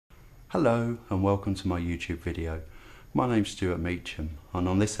Hello and welcome to my YouTube video. My name's Stuart Meacham, and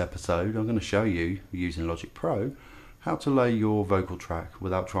on this episode I'm going to show you, using Logic Pro, how to lay your vocal track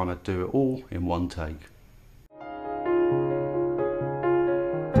without trying to do it all in one take.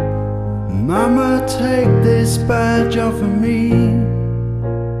 Mama, take this badge off of me,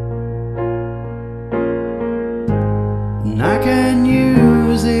 and I can't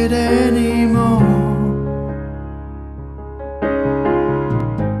use it anymore.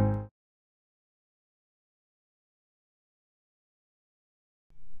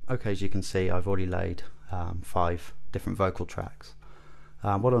 Okay, as you can see, I've already laid 5 different vocal tracks.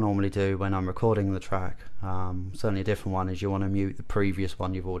 What I normally do when I'm recording the track, certainly a different one, is you want to mute the previous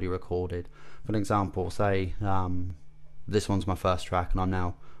one you've already recorded. For an example, say this one's my first track and I'm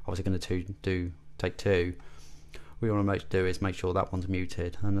now obviously going to do take 2. What you want to do is make sure that one's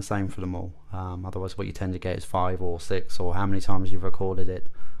muted, and the same for them all. Otherwise what you tend to get is 5 or 6, or how many times you've recorded it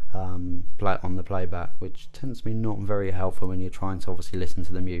play on the playback, which tends to be not very helpful when you're trying to obviously listen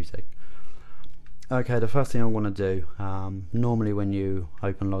to the music. Okay, the first thing I want to do, normally when you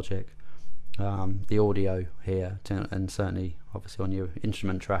open Logic, the audio here, and certainly obviously on your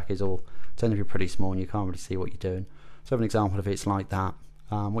instrument track, is all tend to be pretty small and you can't really see what you're doing. So for an example, if it's like that,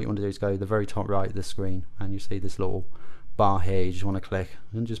 what you want to do is go to the very top right of the screen and you see this little bar here. You just want to click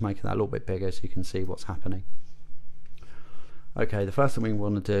and just make that a little bit bigger so you can see what's happening. Okay, the first thing we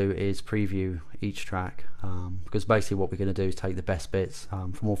want to do is preview each track, because basically what we're going to do is take the best bits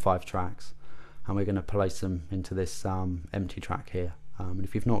from all 5 tracks and we're going to place them into this empty track here. And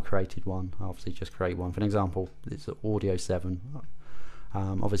if you've not created one, obviously just create one. For an example, it's Audio 7.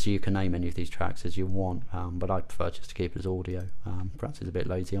 Obviously you can name any of these tracks as you want, but I prefer just to keep it as audio. Perhaps it's a bit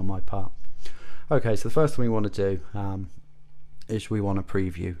lazy on my part. Okay, so the first thing we want to do is we want to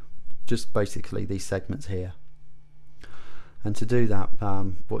preview just basically these segments here. And to do that,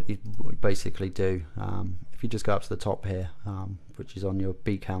 what you basically do, if you just go up to the top here, which is on your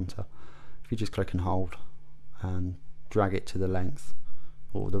B counter, if you just click and hold and drag it to the length,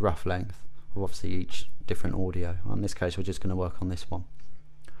 or the rough length of obviously each different audio. In this case we're just going to work on this one.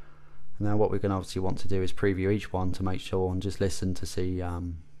 And now what we're going to obviously want to do is preview each one to make sure and just listen to see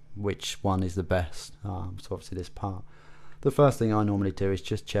which one is the best. So obviously this part. The first thing I normally do is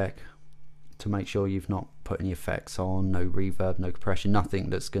just check to make sure you've not put any effects on, no reverb, no compression, nothing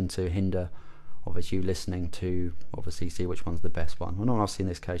that's going to hinder obviously you listening to obviously see which one's the best one. Well, obviously in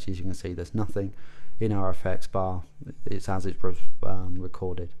this case, as you can see, there's nothing in our effects bar. It's as it's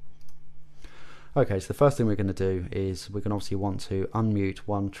recorded. Okay, so the first thing we're going to do is we're going to obviously want to unmute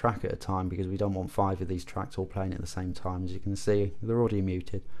one track at a time, because we don't want 5 of these tracks all playing at the same time. As you can see, they're already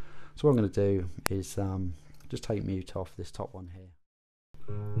muted. So what I'm going to do is just take mute off this top one here.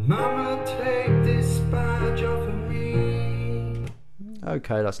 Mama, take this badge off of me.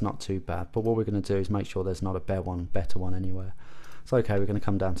 Okay, that's not too bad, but what we're going to do is make sure there's not a better one anywhere. So okay, we're going to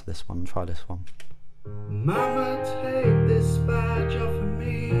come down to this one and try this one. Mama, take this badge off of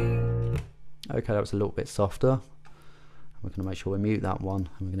me. Okay, that was a little bit softer. We're going to make sure we mute that one,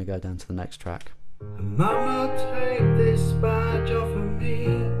 and we're going to go down to the next track. Mama, take this badge off of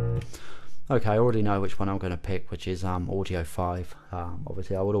me. Okay, I already know which one I'm going to pick, which is Audio 5.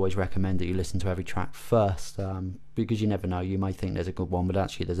 Obviously I would always recommend that you listen to every track first, because you never know, you may think there's a good one but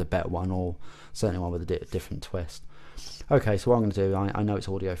actually there's a better one, or certainly one with a different twist. Okay, so what I'm going to do, I know it's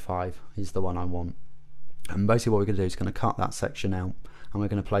Audio 5 is the one I want, and basically what we're going to do is going to cut that section out and we're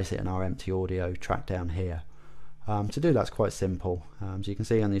going to place it in our empty audio track down here. To do that's quite simple. So you can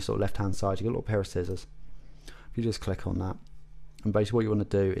see on the sort of left hand side you've got a little pair of scissors. If you just click on that, and basically what you want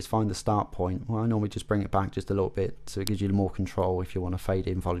to do is find the start point. Well, I normally just bring it back just a little bit so it gives you more control if you want to fade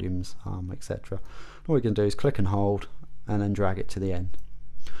in volumes, etc. What we can do is click and hold and then drag it to the end.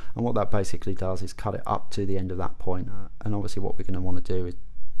 And what that basically does is cut it up to the end of that point. And obviously what we're going to want to do is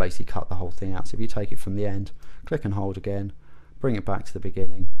basically cut the whole thing out. So if you take it from the end, click and hold again, bring it back to the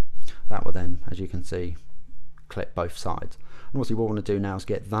beginning, that will then, as you can see, clip both sides. And obviously what we want to do now is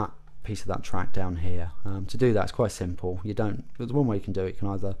get that piece of that track down here. To do that, it's quite simple. There's one way you can do it. You can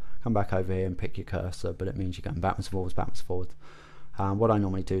either come back over here and pick your cursor, but it means you're going backwards and forwards. What I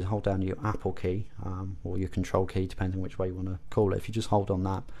normally do is hold down your Apple key, or your control key, depending on which way you want to call it. If you just hold on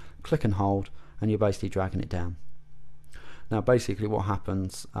that, click and hold, and you're basically dragging it down. Now basically what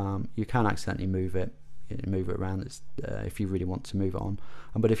happens, you can accidentally move it around if you really want to move it on,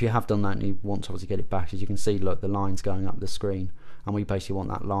 but if you have done that and you want to obviously get it back, as you can see, look, the line's going up the screen, and we basically want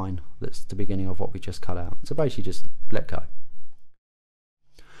that line that's the beginning of what we just cut out. So basically just let go.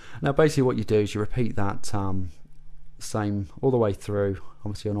 Now basically what you do is you repeat that same all the way through,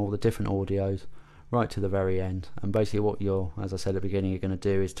 obviously on all the different audios, right to the very end. And basically what you're, as I said at the beginning, you're going to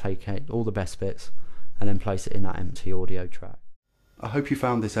do is take out all the best bits and then place it in that empty audio track. I hope you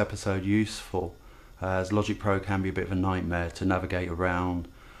found this episode useful, as Logic Pro can be a bit of a nightmare to navigate around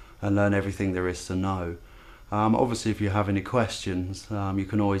and learn everything there is to know. Obviously, if you have any questions, you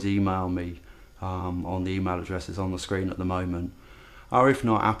can always email me on the email addresses on the screen at the moment, or if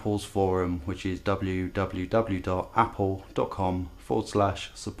not, Apple's forum, which is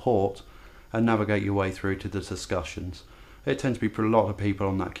www.apple.com/support, and navigate your way through to the discussions. It tends to be a lot of people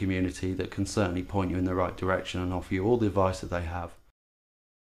on that community that can certainly point you in the right direction and offer you all the advice that they have.